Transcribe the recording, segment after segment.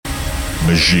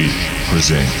Majid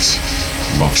presents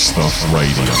Ruffstuff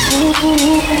Radio.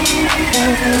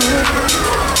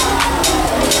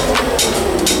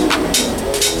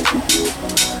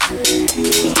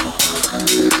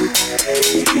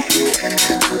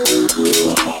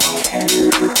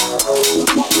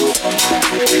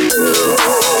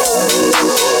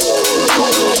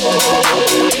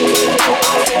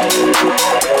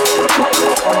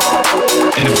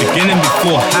 In the beginning,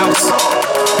 before house,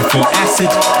 before acid,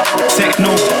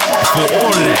 techno, before all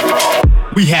of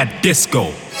that, we had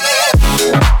disco.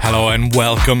 Hello and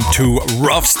welcome to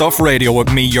Ruffstuff Radio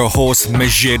with me, your host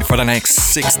Majid, for the next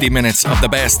 60 minutes of the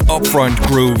best upfront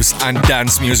grooves and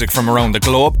dance music from around the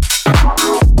globe.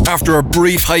 After a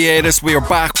brief hiatus, we are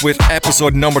back with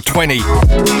episode number 20.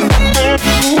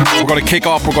 We're going to kick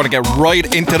off, we're going to get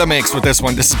right into the mix with this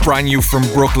one. This is brand new from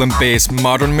Brooklyn-based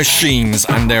Modern Machines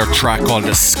and their track called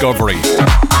Discovery.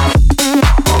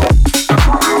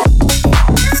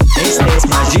 This is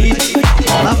Majid,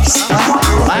 Ruffstuff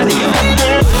Radio.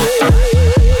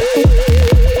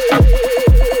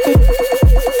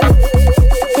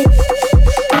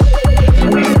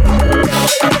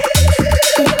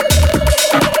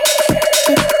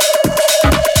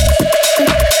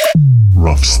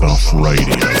 Ruffstuff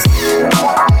Radio.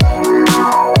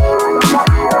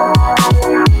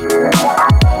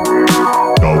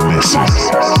 Go listen,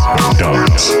 go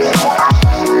dance.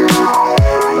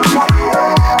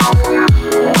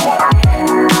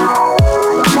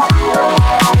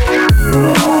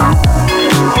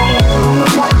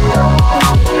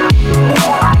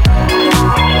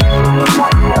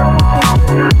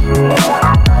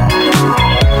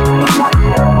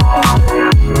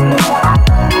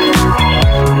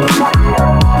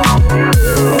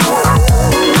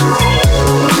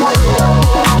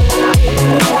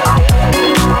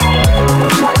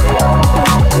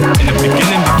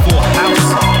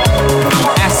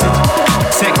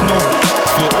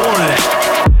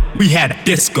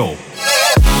 Disco.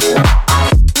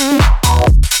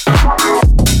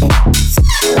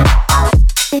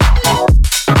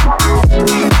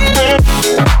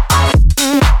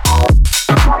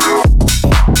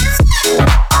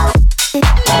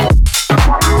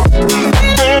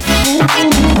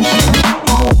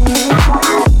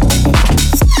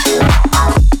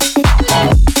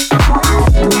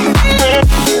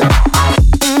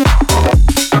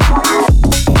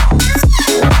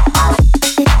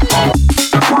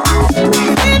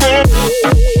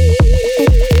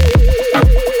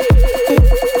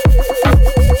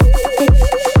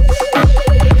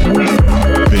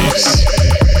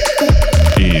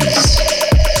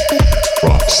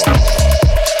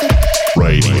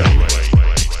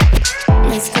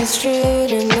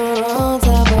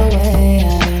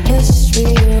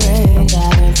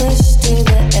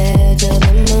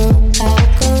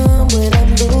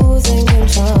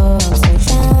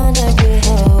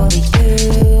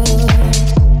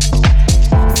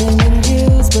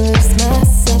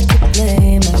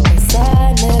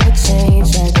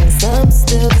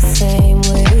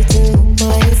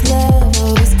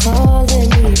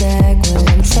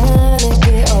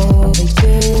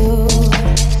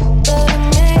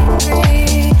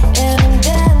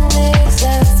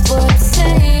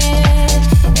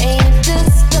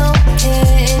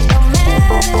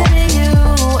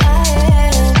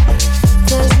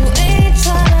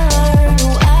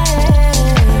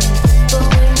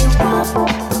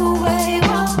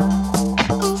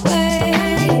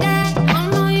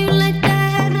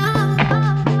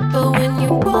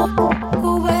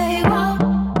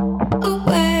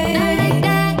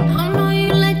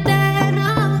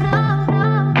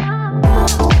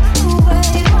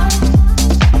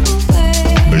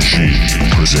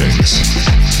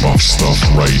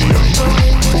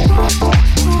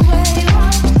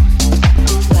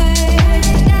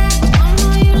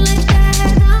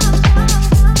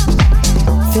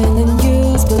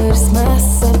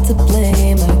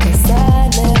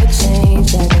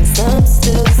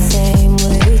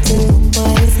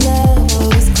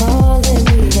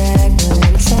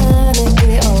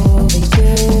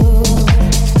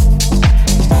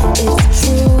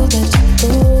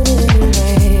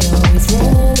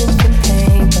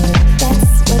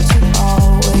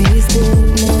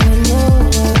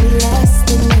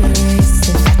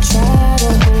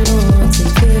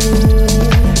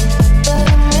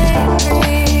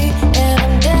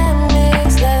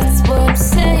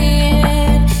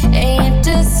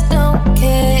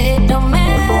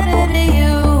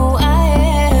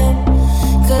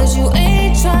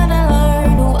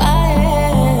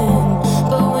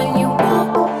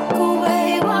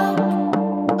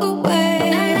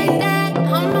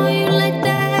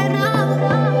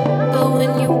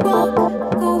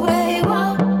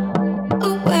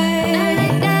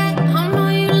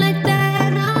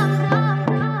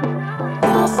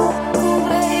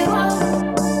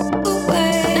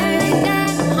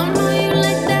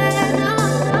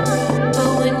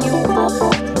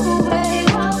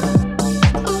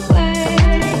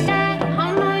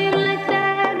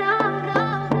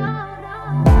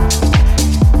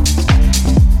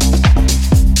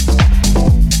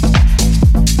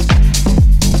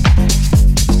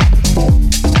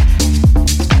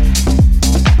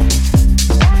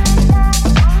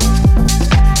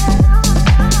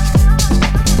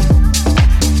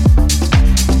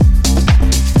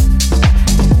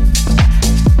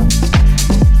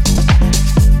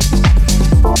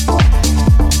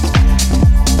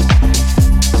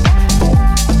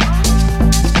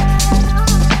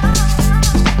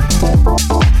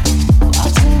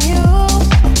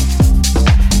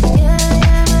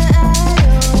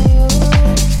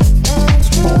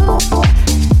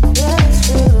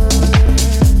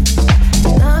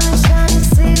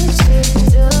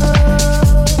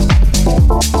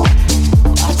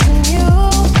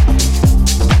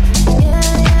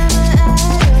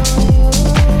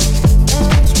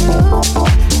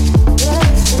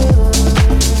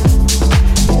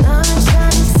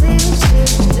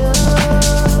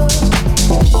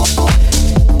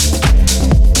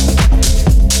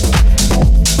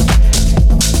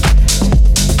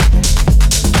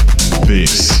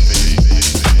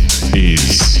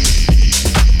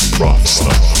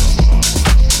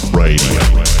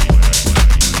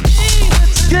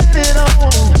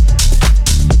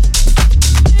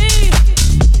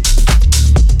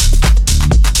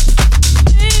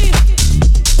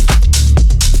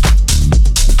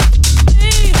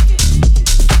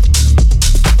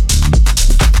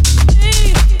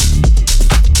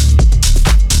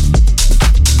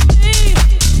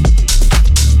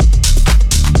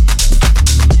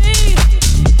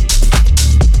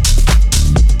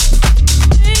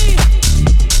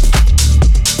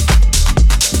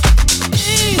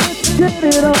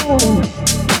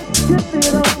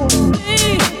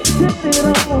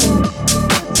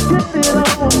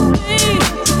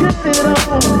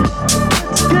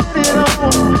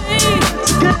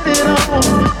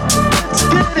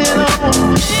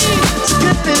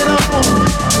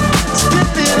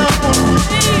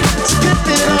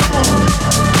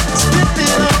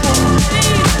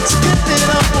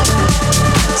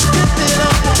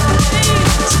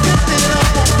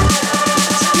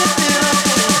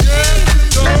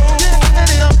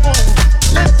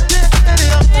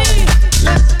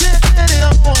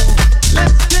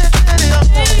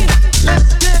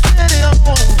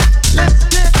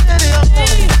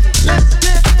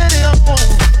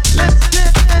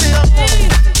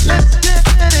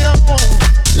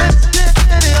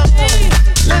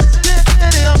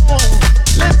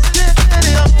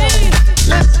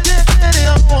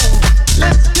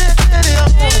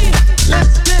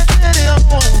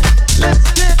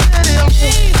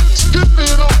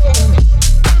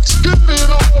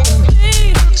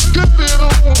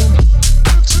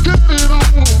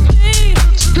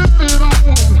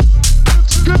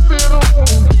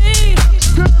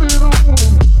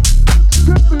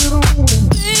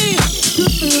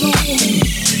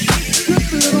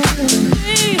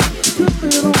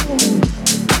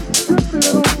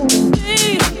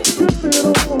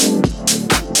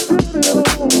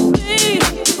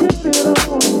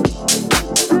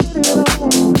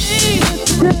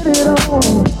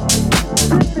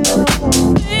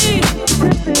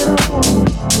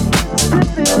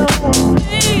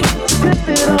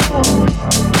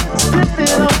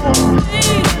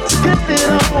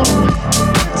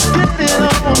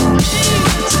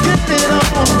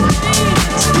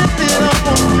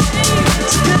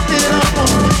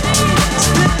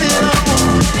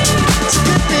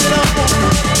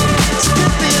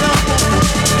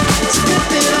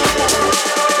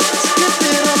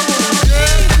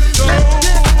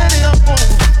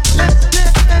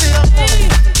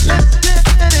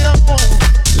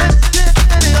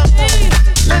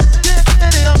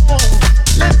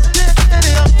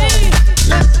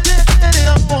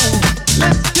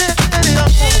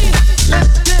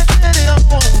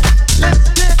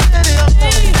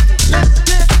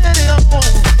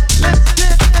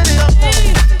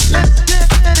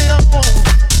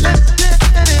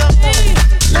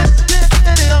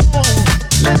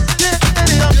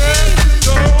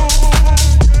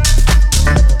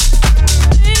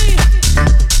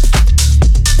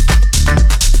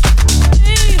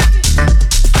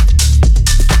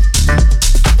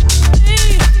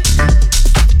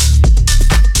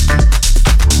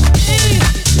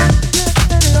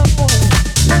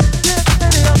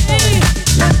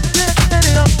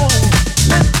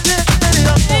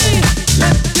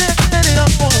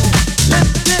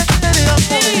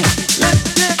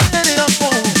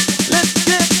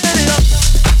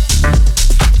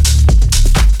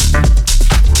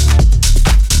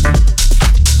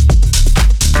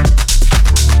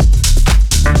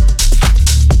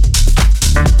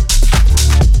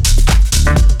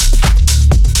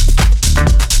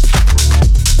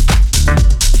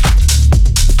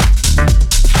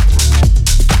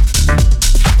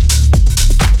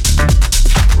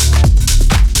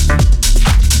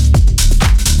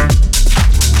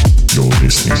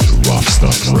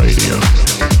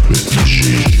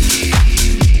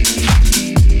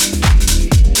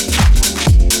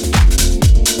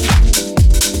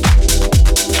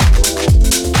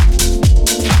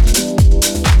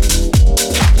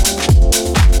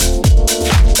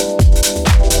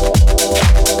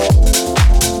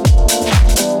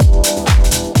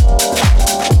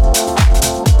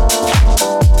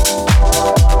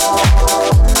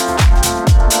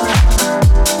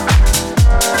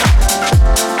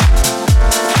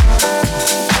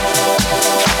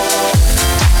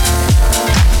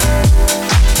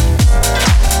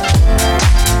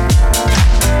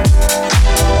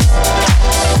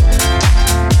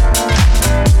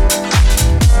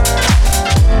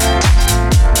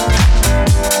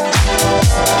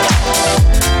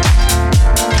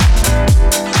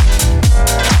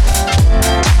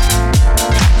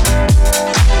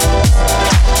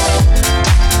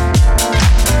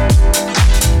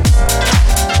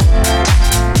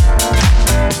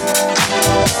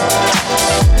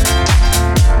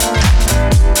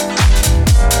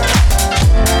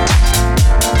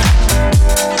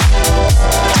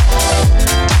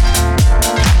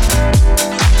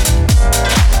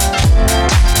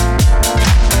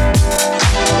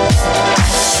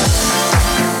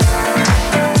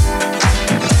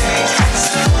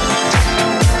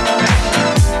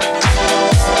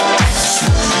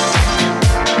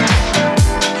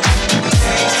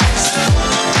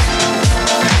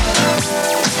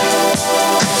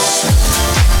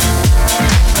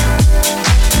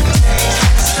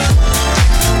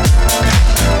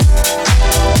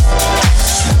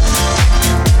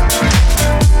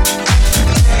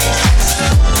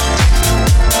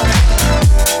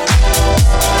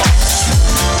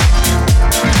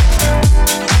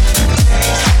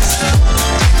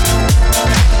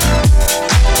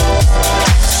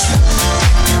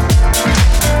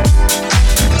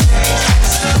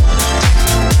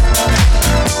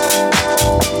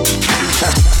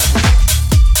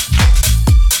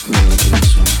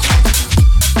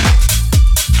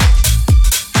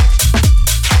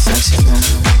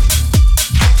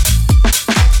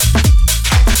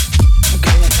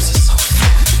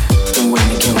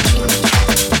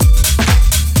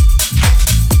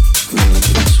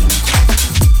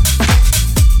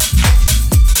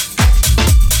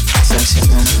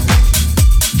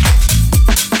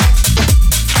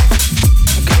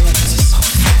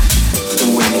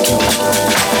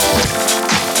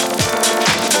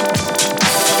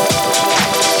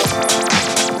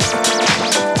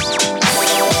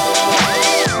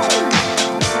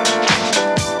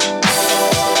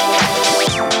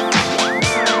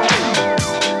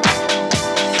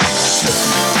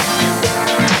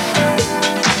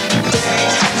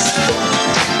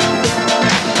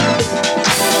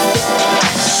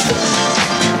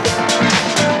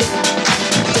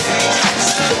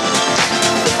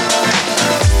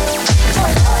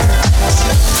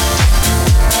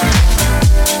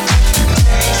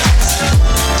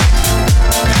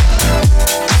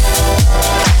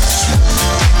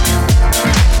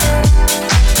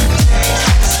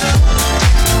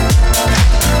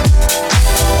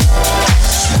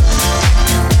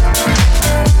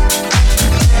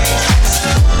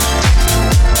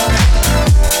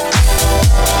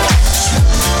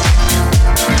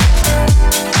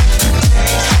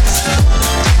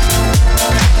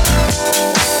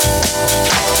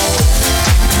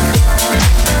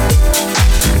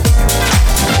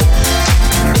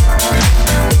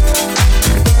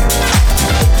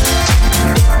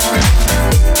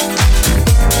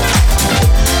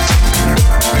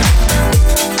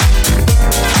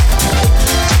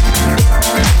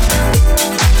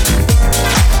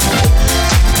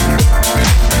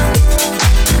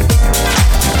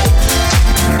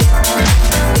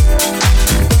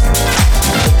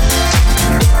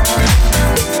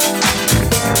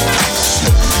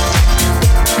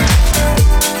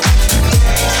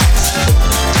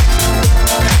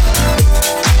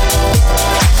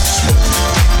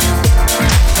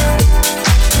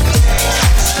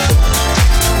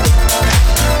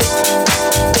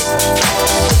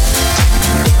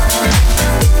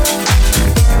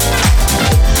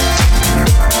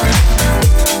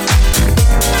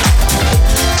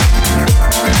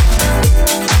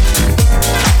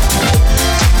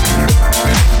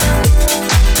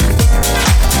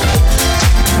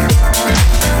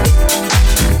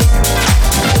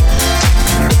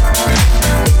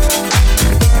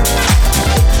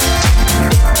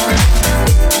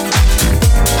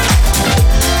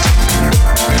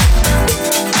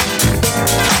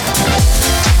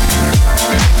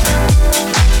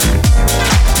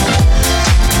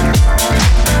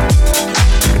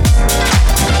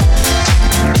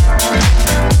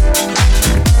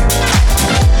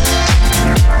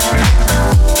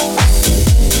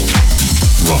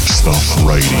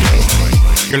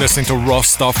 You're listening to Rough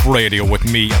Stuff Radio with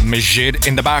me, Majid.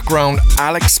 In the background,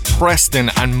 Alex Preston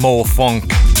and Mo Funk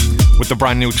with the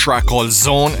brand new track called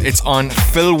Zone. It's on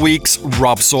Phil Week's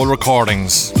Rob Soul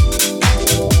Recordings.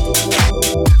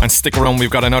 And stick around, we've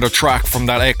got another track from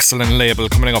that excellent label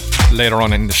coming up later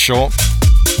on in the show.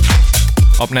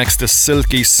 Up next, the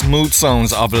silky smooth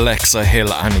sounds of Lexa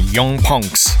Hill and Young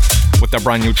Punx with their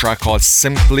brand new track called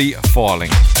Simply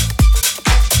Falling.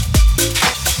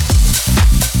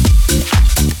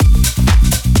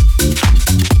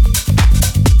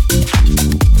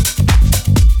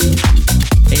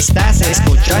 Estás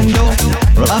escuchando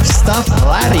Ruffstuff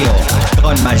Radio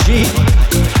con Majid.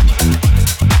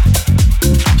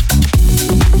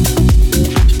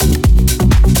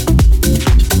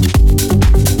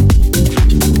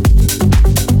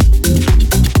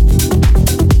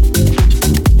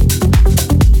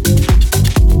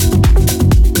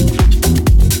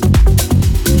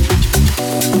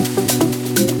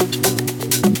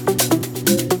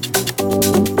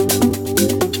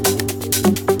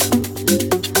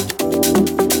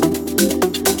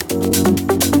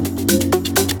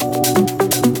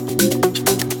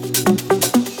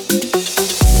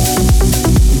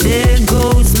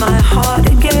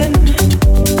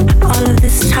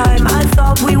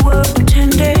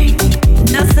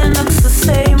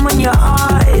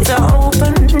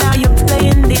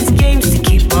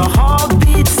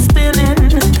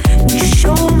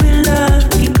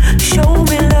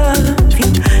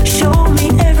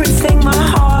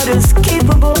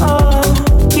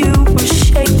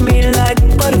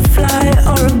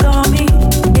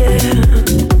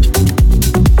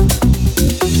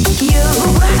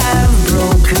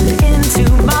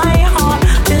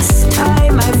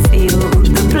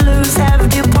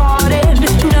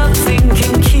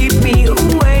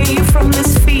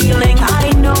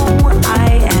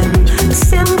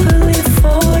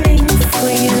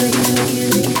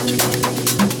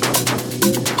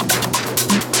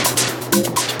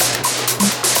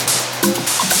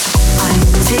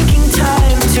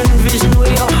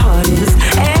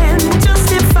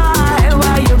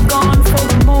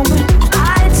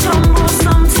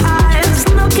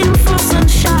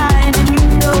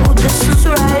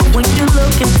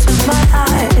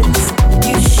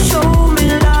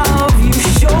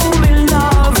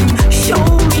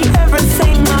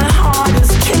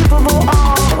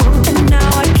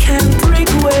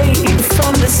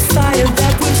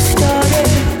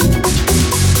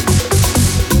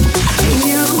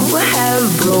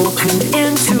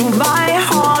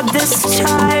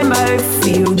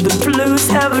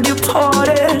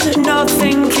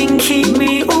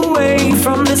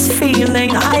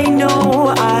 Feeling I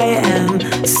know I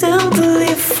am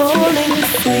simply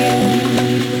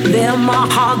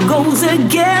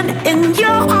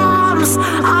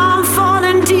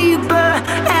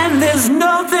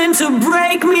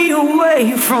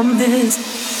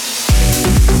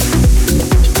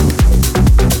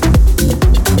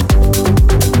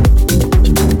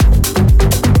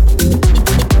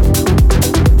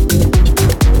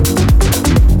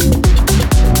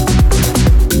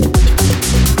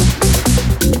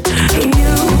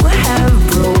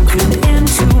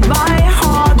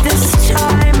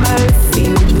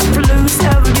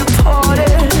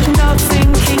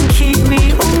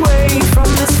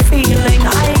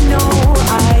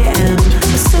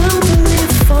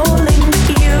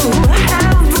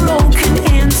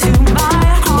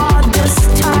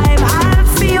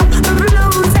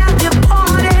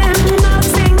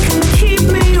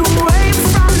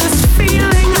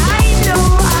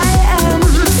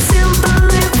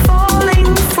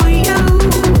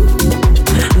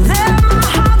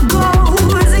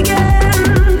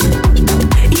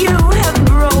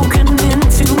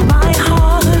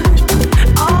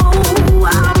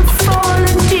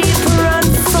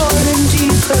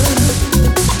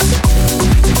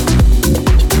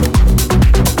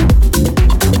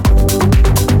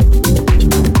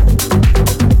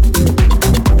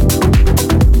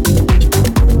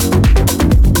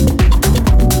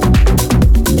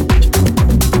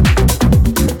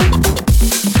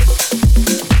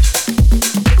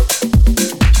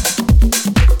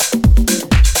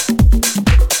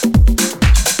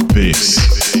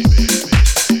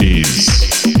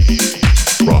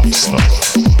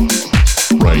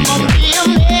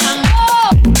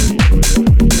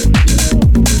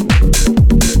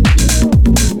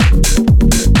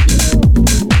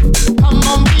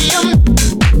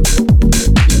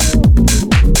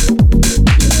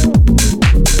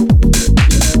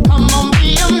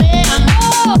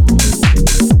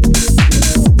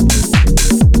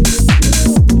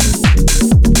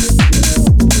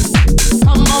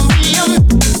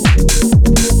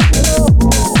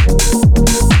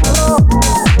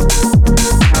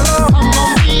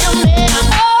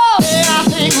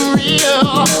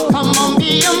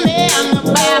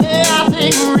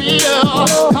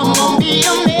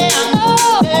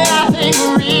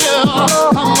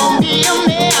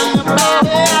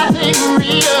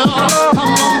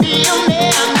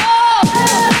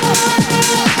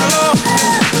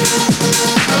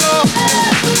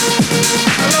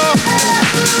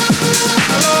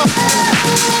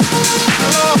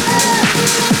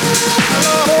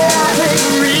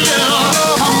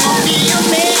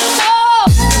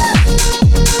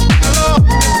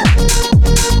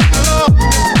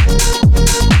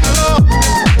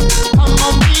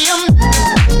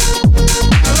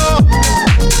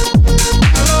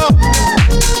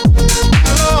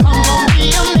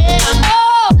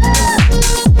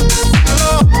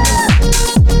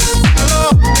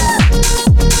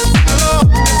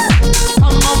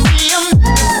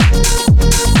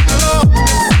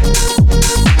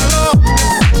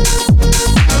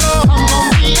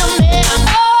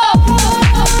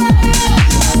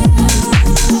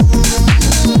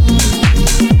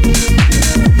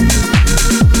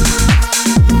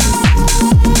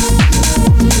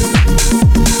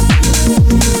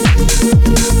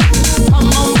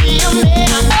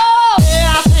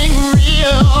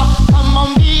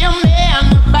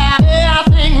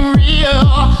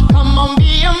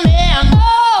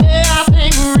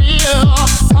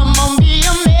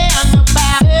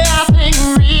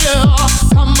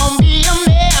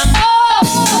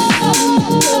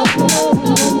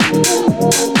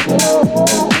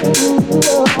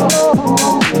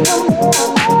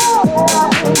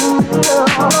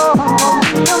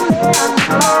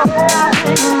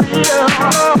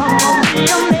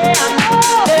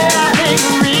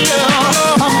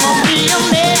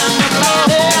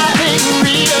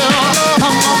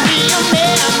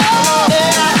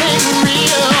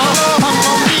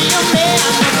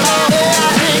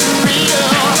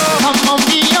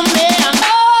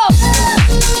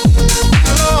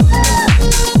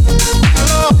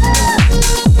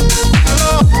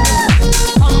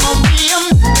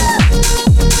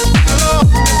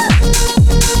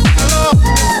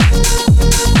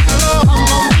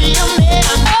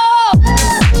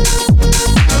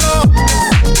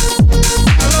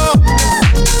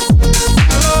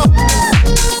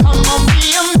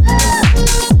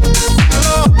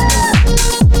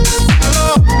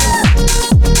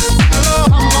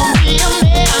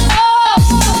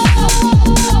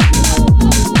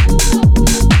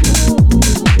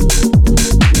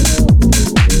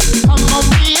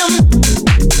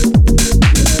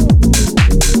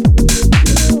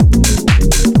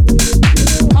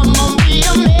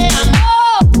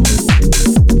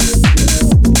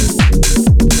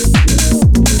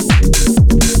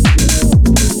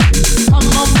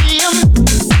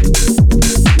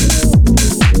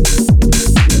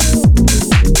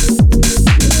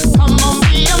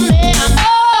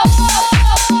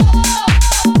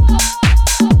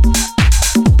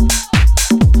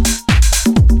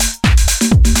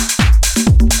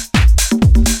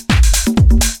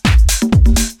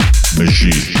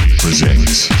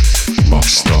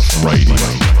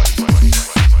Radio.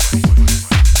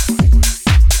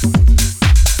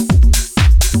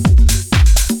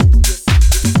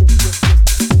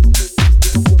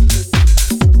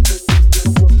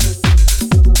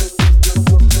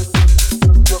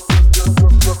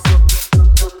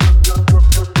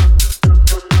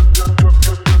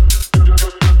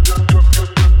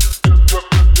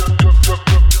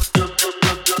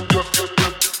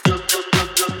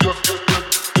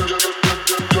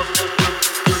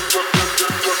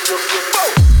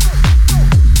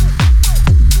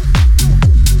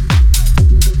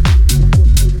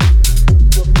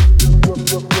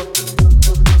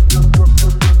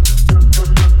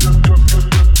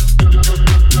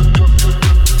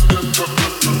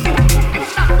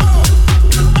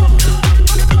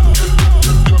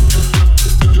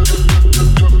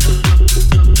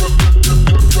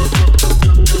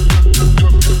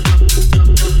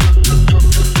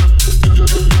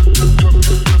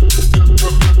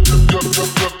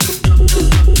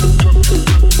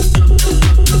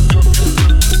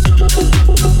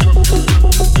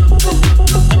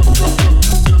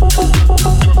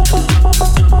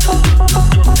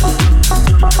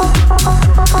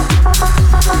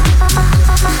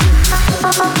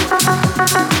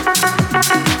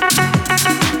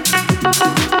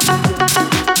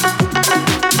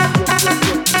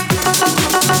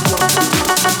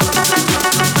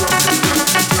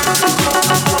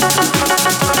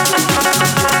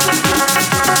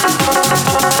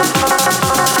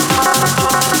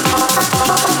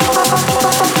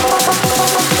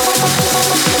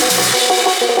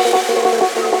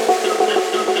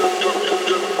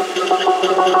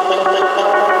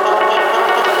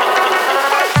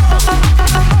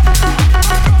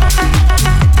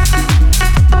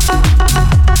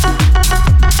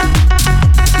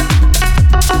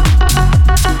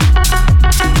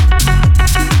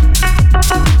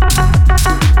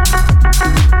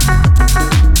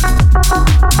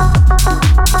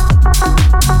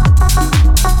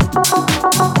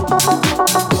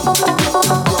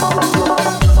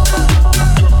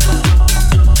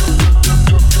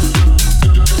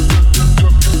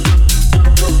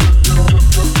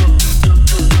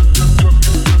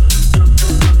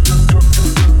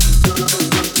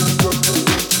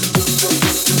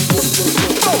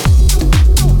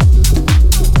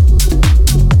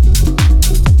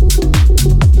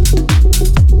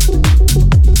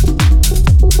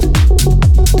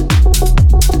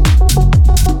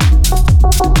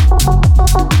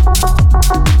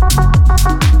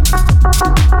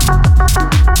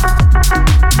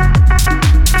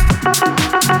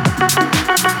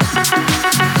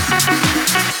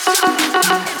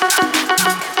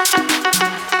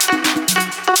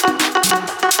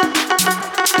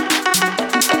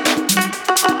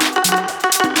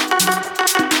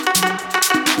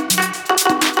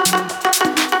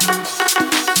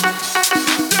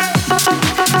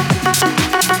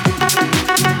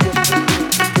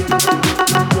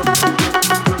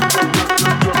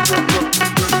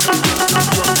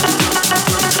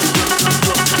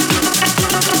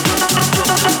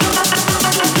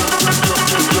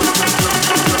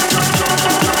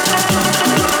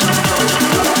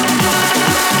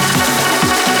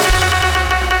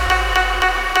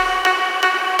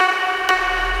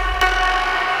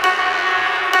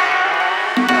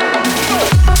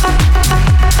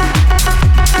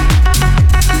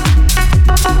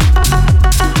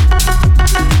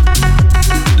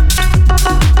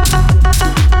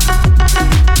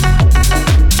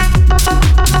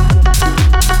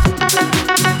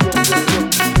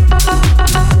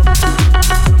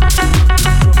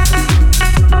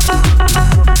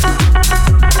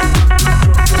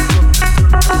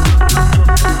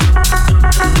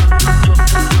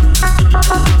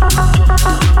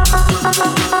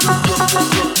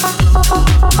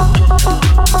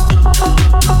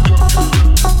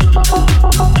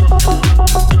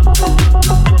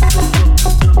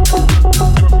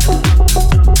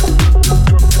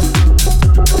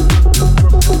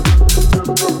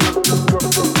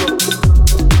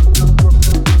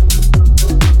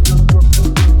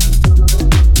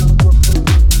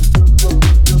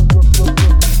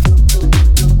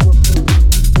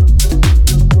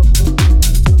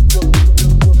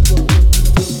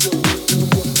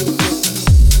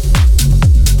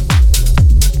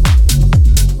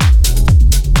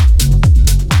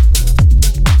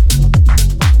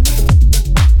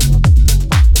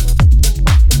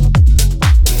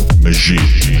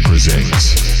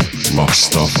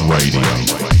 Ruffstuff Radio.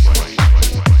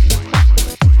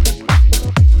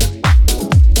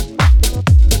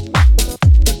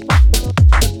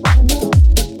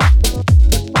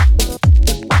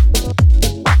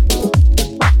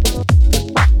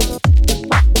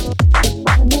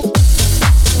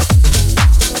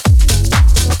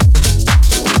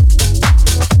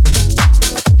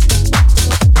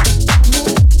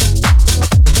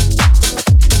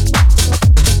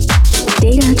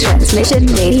 Transmission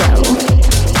Radio.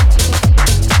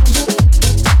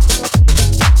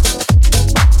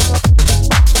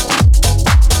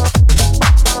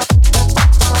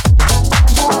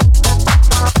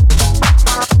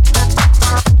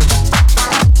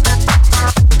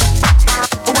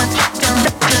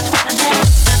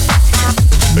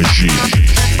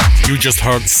 You just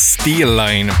heard Steel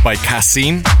Line by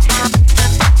Cassim.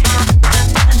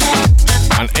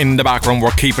 And in the background, we're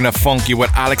keeping it funky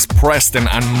with Alex Preston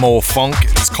and Mo Funk.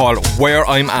 It's called Where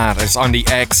I'm At. It's on the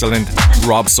excellent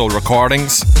Rob Soul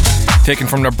Recordings, taken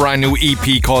from their brand new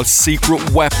EP called Secret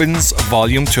Weapons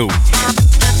Volume 2.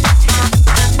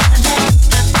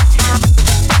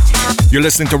 You're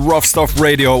listening to Ruffstuff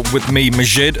Radio with me,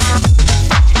 Majid.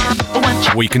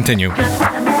 We continue.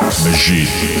 Majid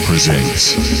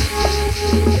presents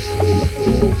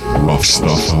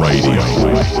Ruffstuff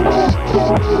Radio.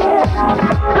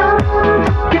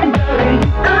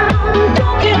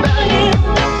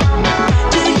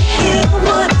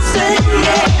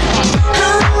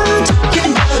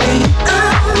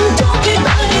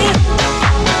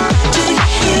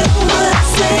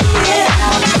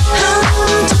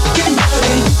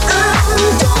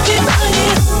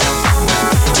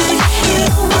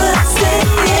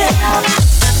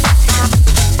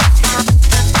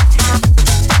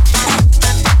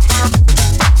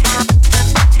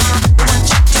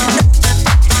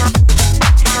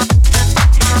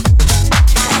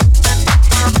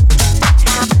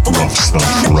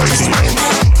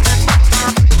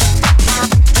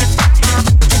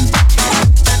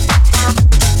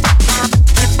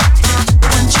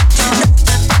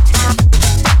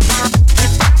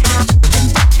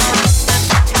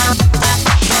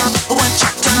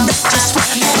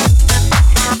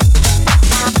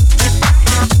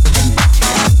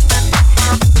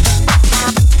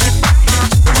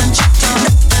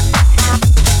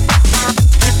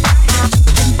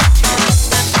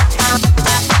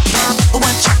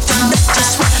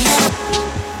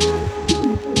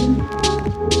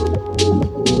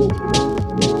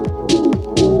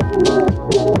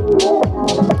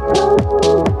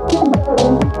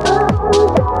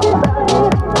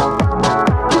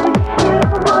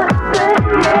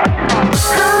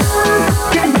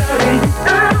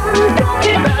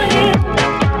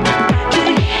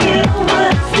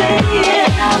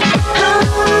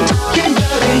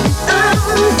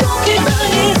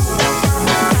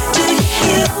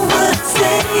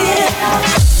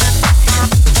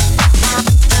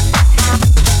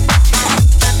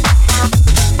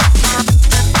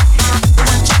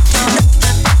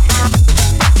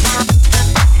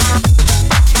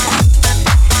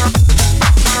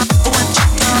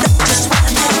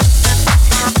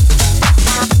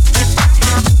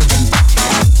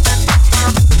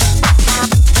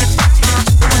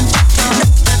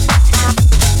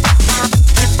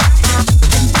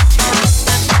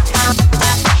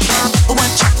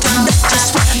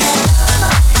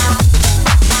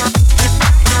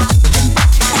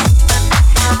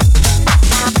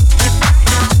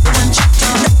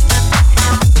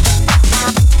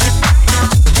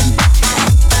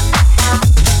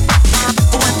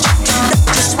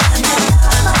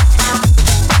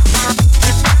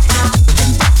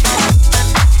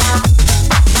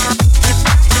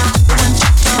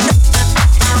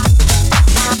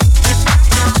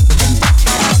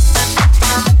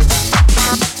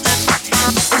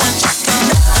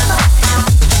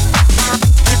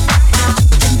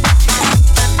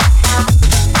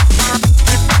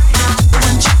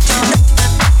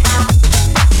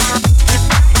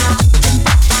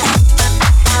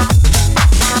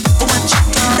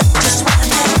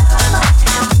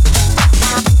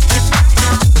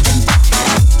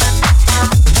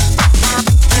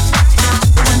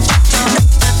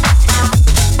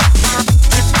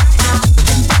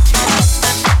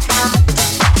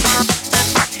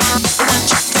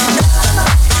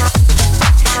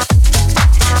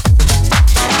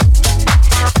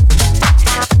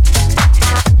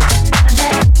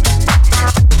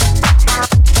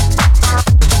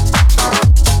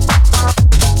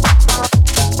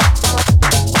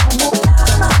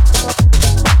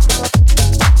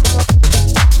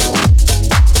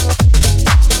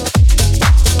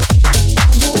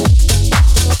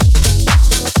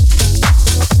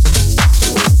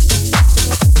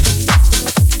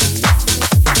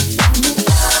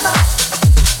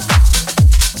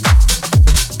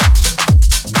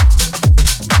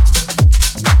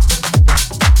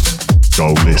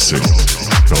 listen,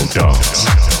 go dance.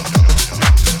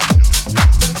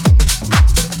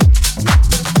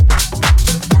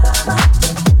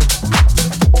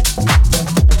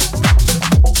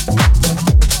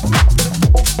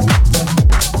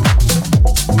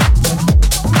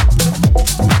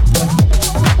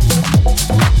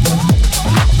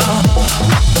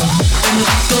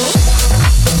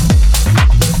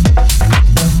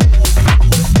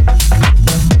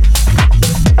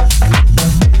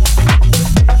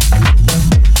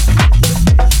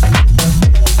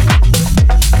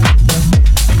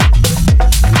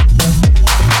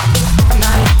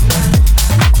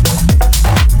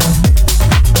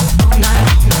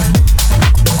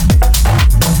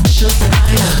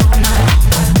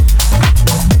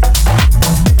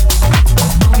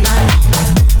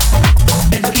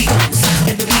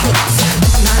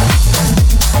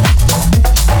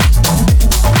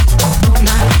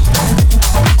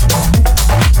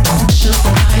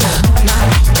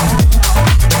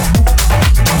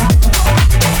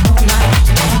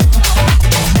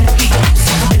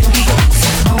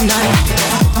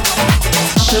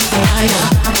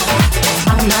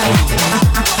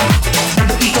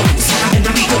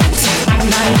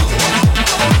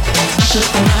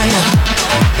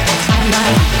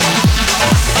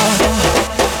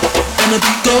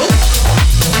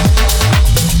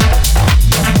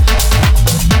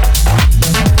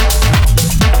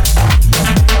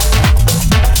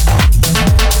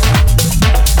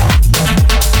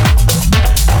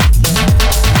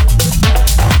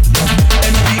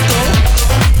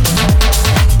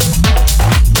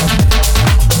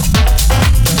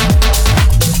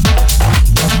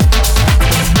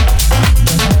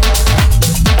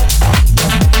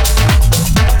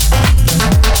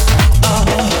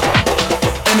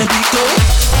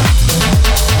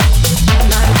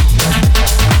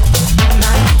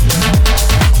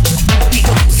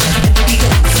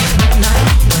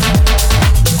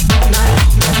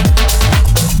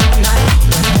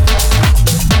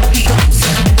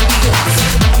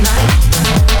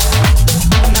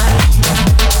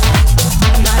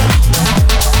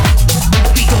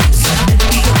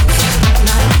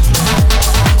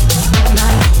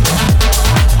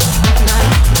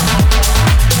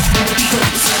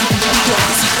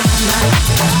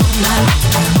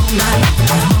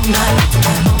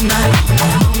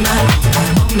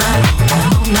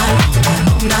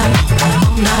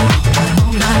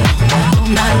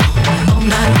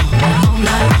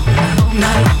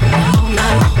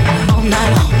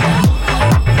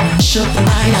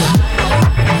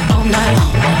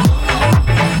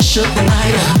 Shook the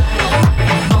night up,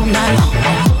 all night long.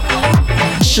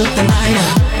 Shook the night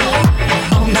up,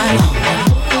 all night long.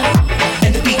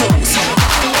 And the beat goes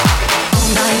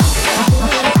all night long.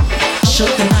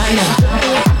 Shook the night up,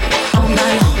 all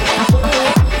night long.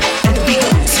 And the beat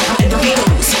goes, and the beat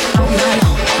goes all night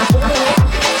long.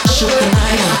 Shook the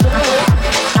night up,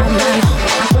 all night long.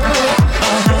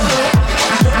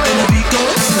 And the beat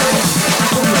goes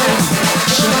all night long.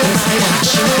 Shook the night up,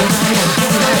 shook the night up,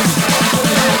 all night long.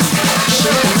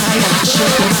 Shook the night up,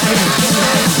 shook the night up,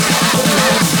 all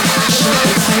night long. Shook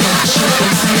the night up, shook the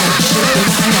night up, shook the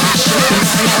night up, shook the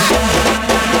night up.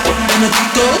 And the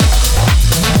beat goes.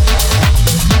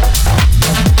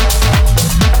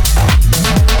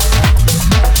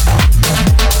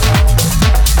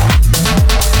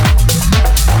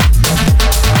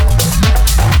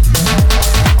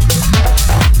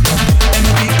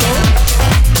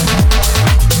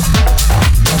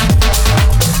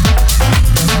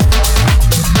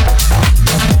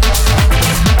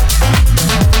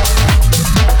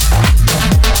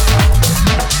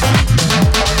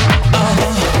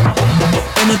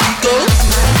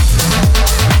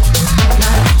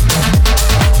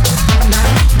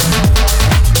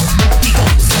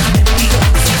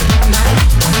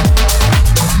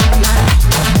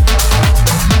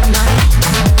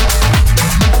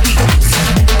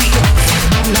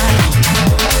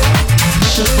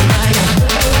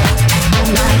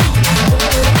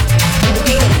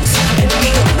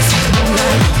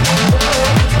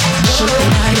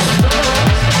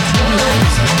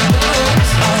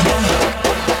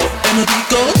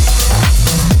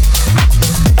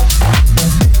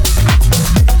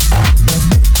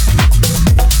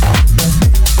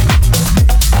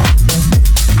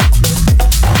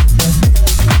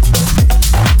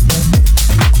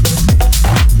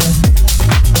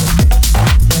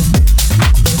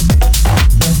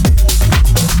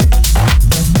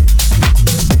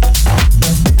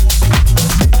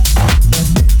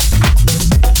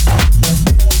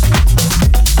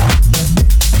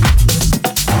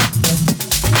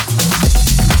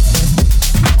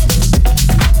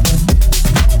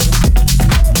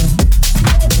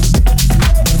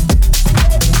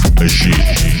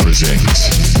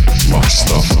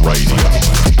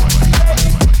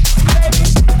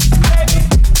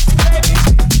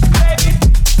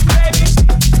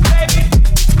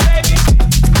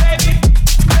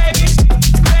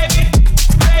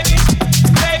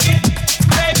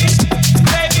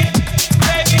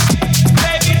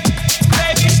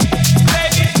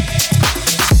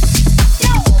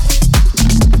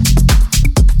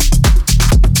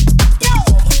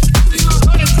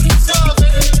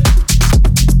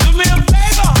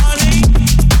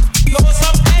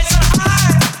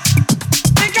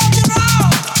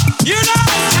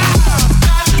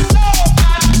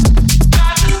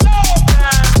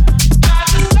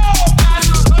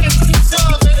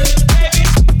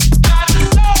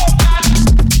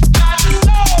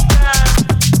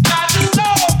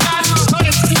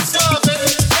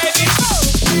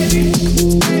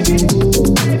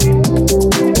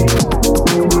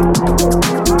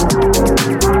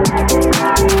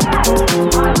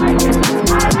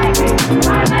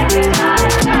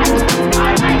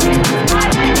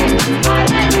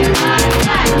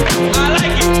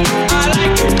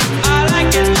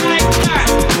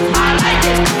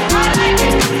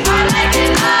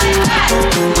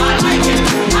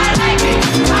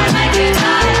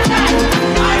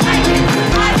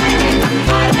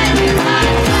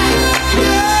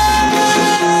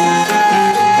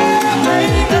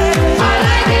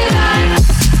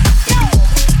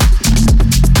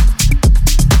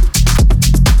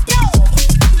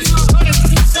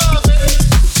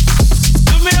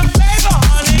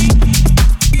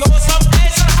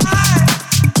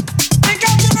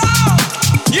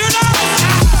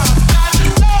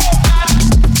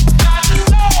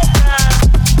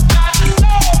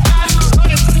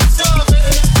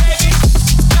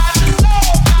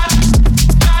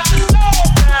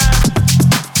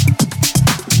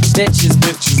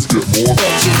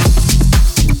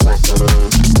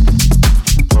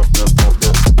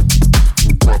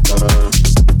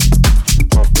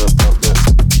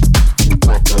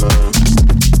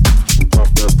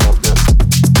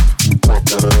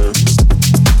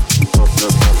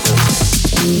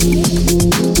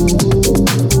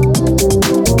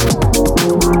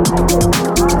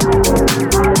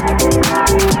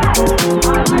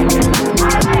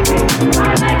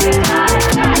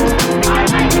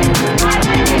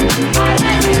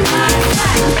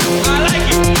 I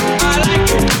like it.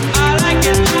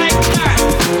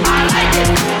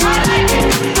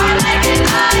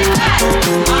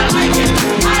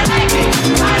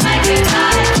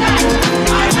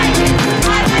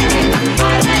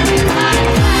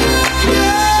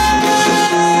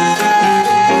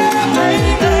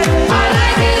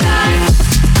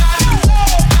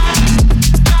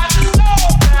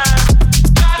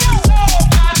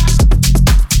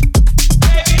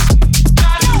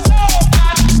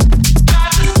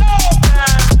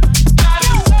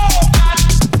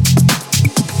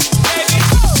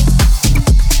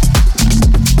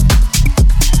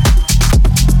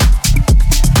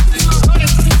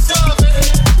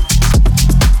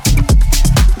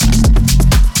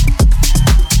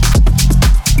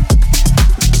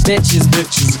 Bitches,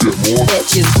 bitches, get more.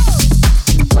 Bitches.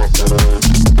 Pop that ass.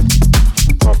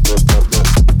 Pop that, pop that.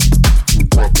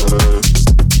 Pop that ass.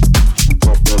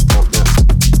 Pop that, pop that.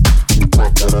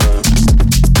 Pop that ass.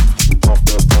 Pop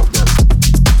that, pop that.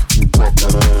 Pop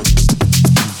that ass.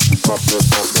 Pop that,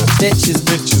 pop that. Bitches,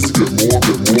 bitches, get more,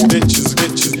 get more. Bitches,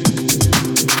 bitches.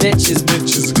 Bitches,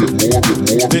 bitches, get more, get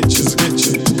more. Bitches,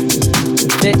 bitches.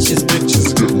 Bitches,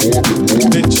 bitches, get more, get more.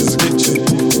 Bitches, bitches.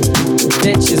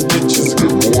 Bitches, bitches,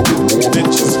 get more, get more.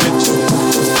 Bitches, bitches.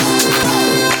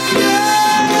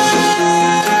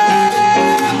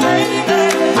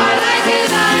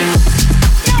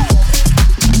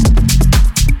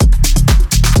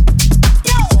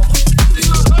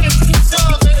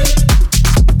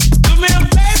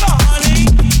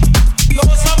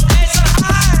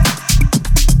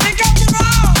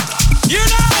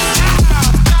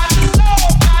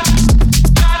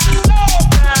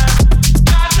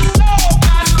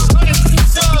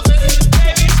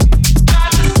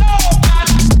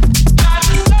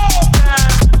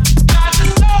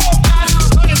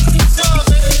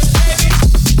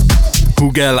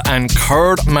 Hugel and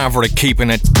Kurd, Maverick keeping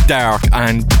it dark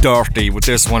and dirty with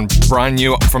this one brand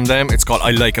new from them. It's called I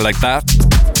Like It Like That.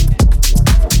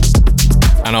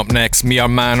 And up next, mi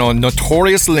hermano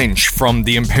Notorious Lynch from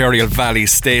the Imperial Valley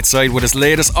stateside with his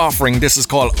latest offering. This is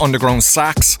called Underground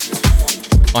Sax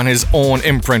on his own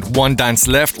imprint One Dance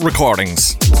Left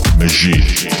Recordings. Majid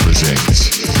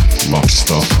presents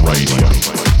Ruffstuff Radio.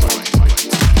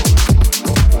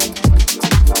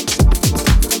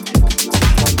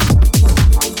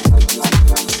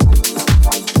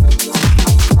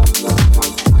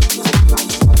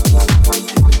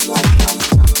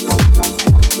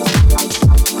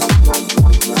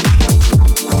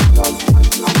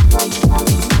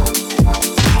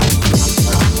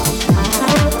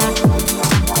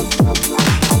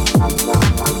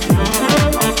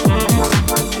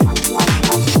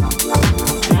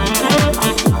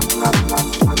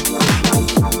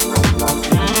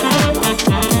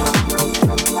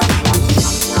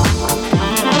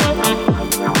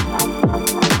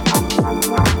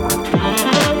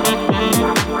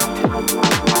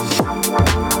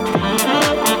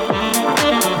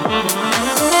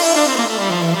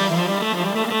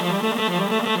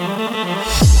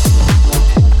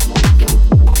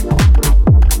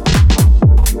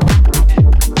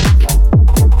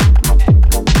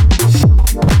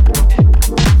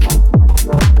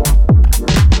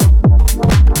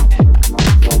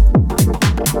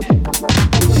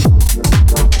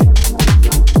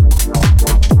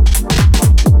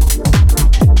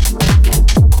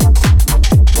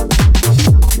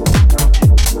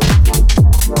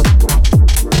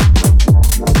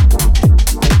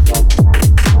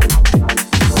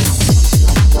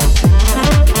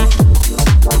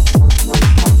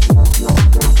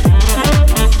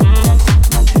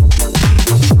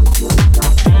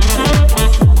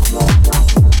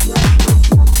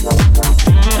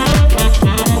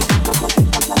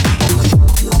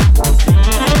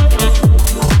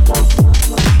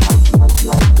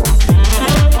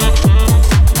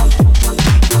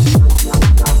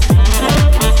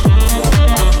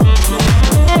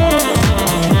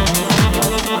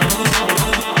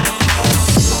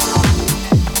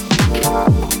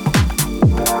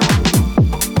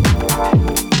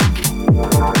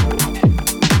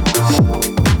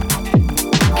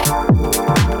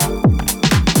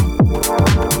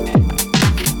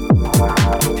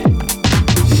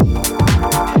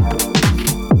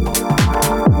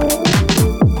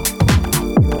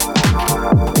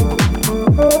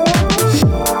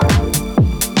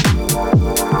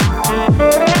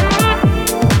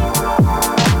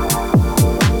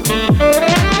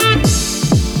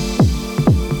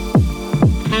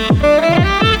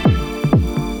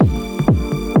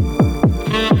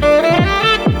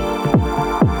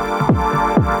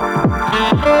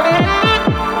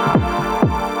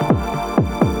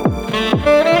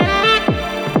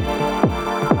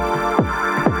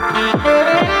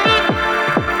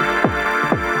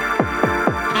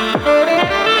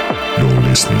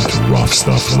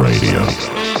 Ruffstuff Radio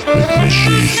with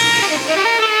Majid.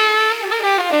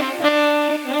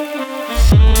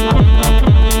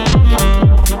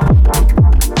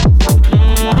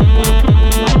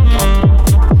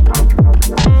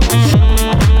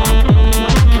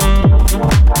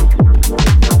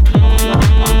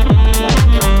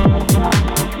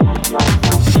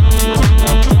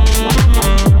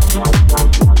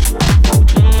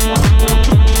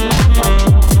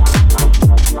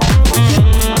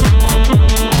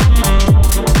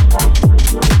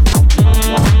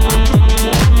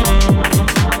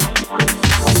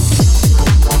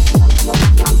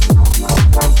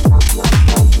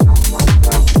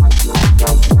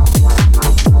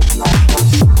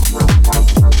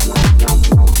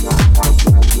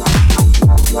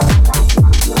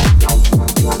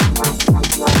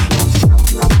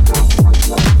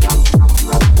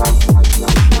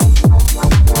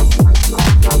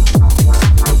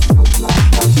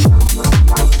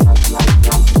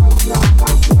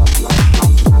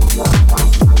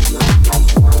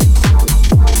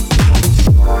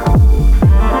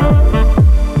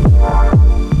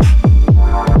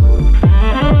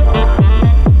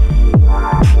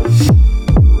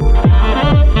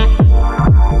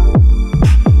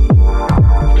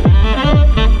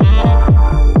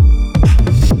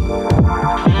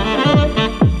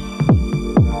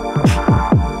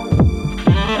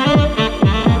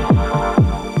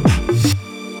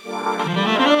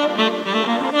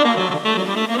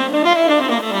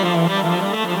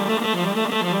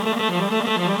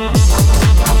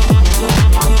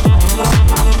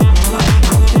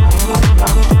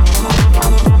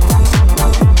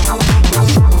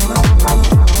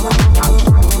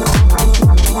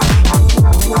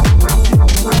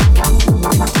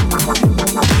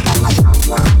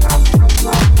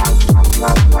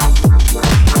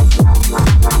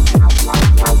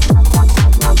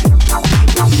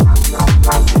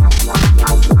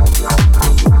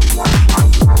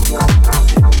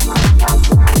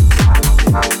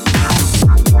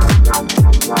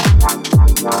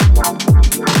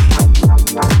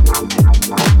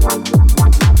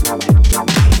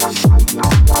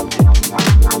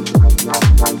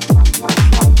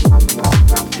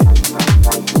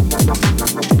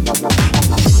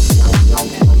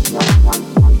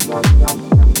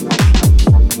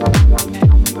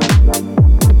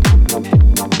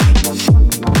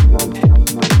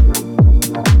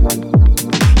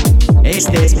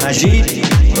 Este es Majid,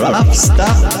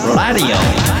 Ruffstuff Radio.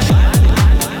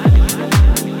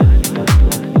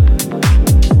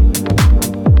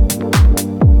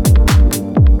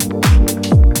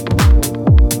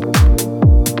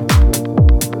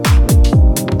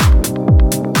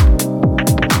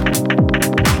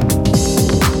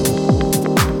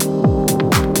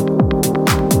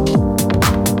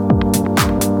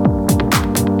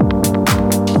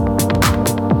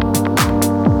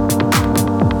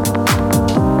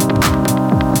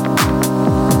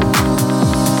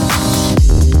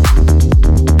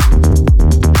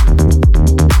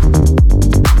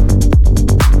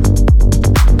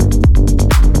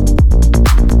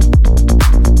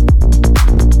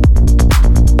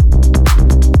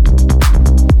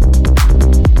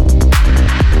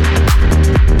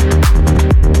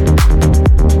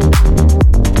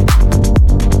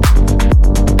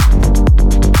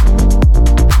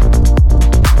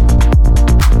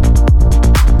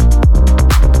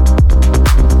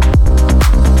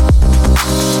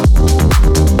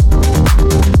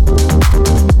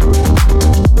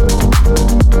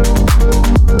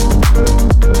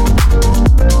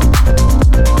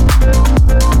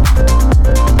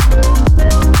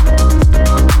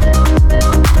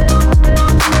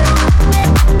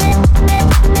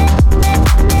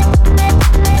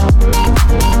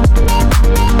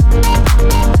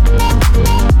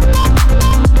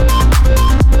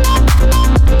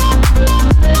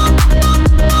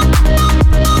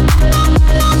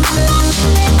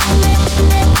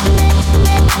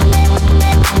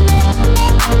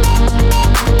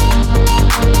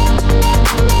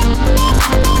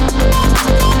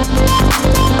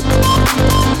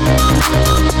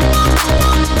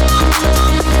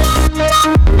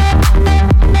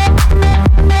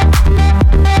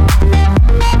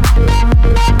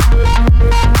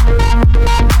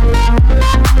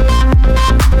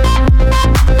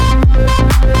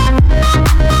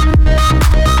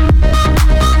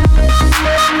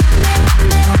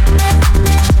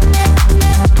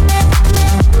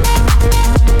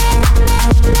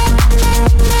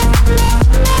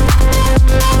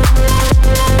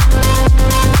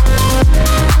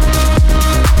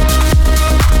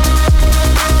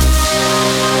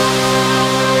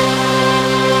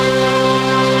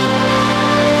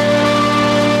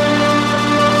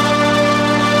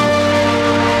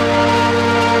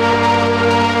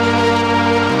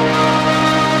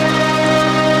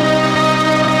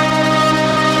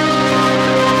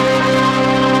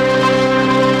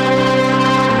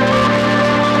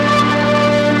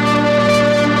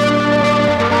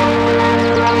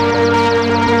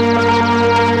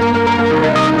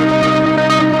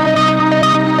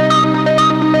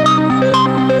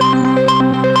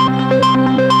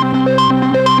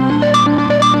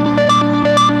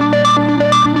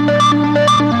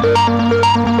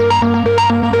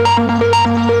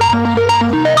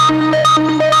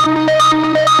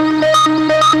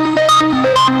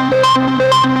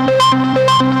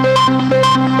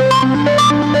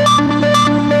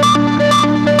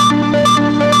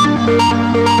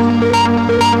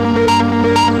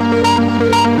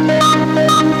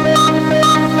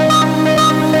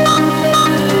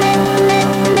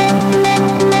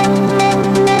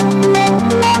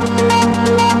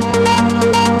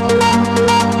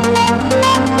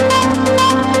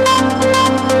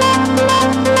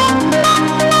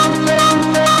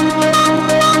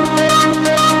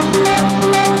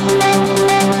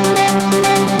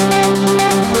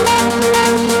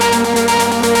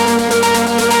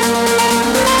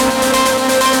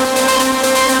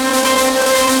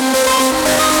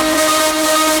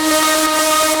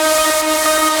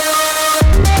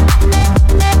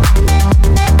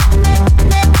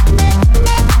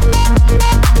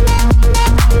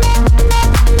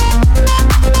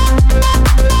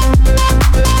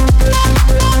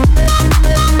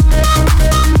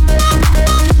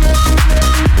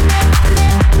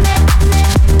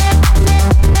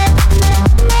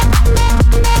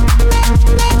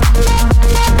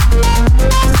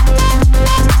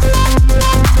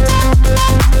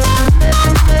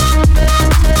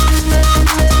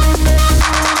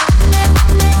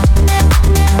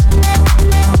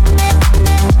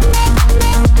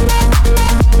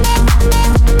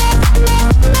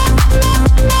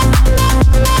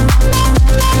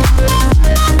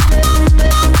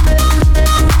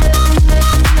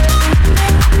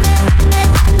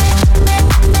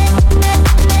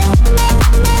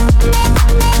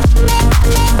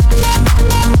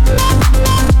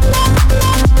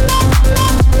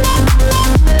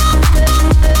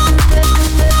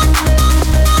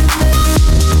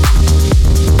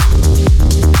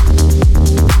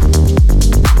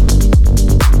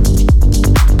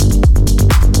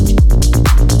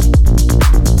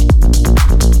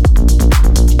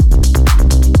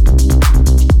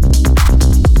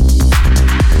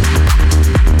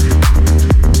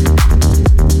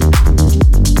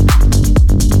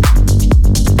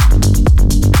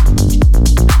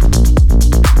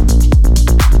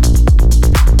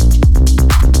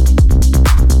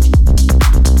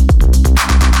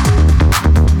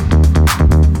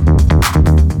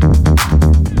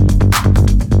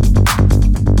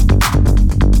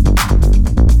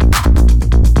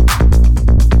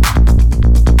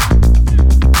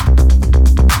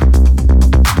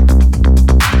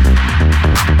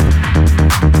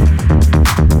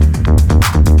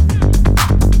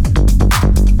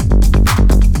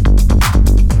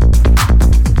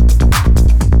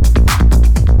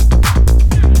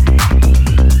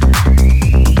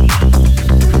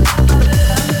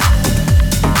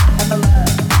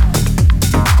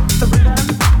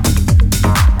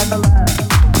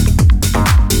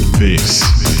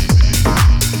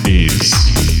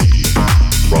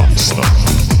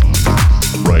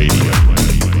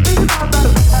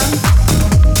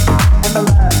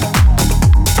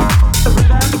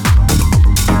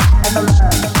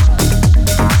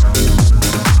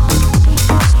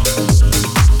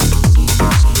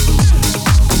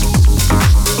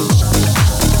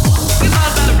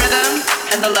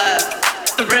 and the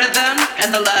love, the rhythm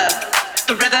and the love,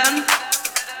 the rhythm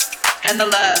and the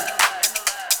love.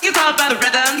 You talk about the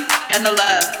rhythm and the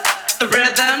love, the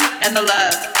rhythm and the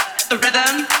love, the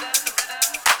rhythm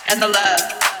and the love.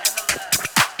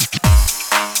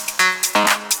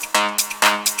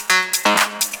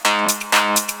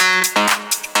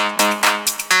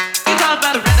 You talk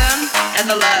about the rhythm and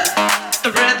the love,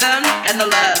 the rhythm and the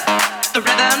love, the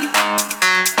rhythm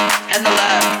and the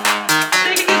love.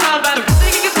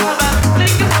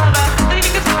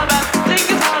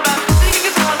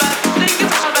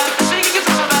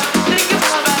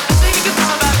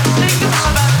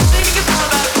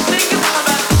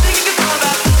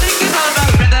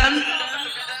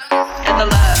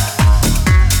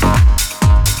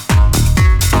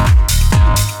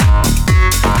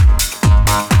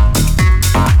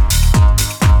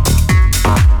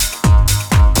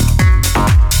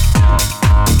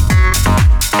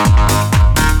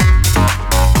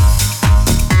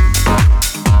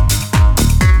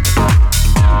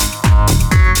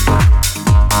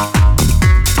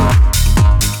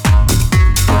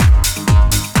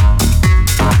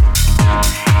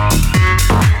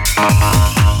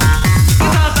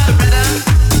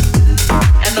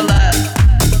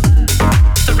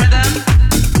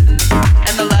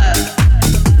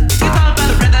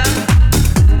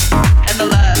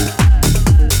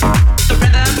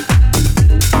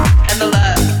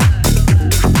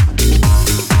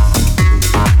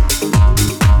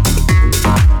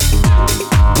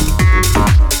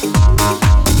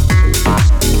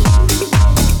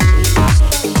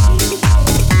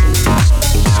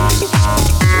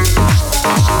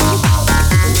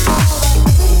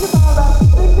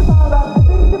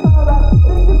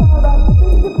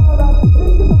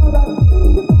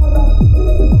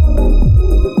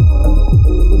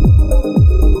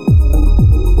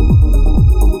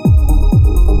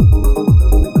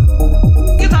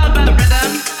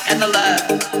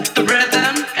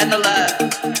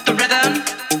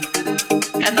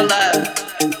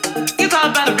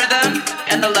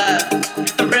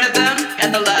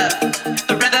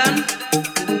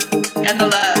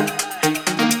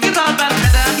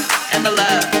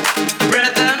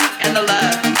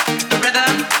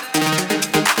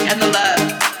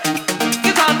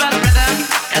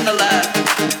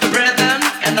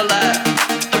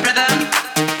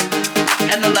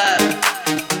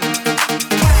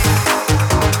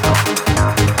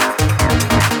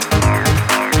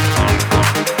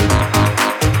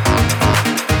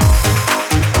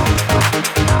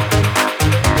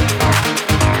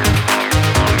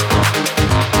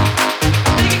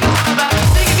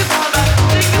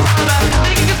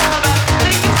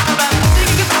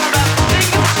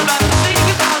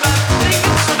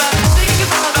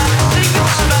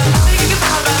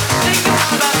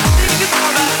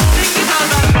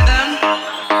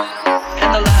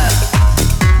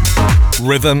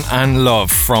 Rhythm and Love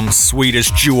from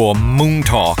Swedish duo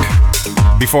Moontalk.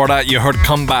 Before that, you heard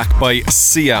Comeback by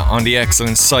Sia on the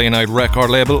excellent Cyanide record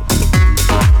label.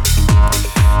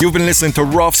 You've been listening to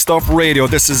Ruffstuff Radio.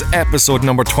 This is episode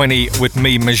number 20 with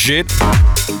me, Majid.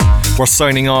 We're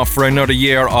signing off for another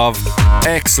year of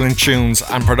excellent tunes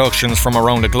and productions from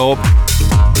around the globe.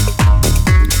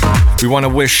 We want to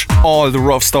wish all the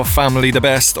Ruffstuff family the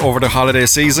best over the holiday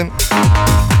season.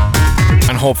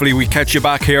 And hopefully we catch you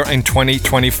back here in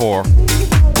 2024.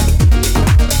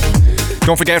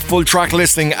 Don't forget full track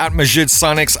listing at Majid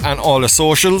Sonics and all the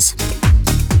socials.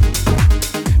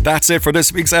 That's it for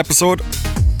this week's episode.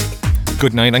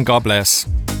 Good night and God bless.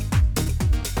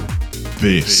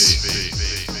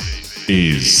 This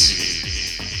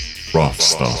is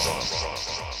Ruffstuff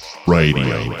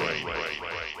Radio.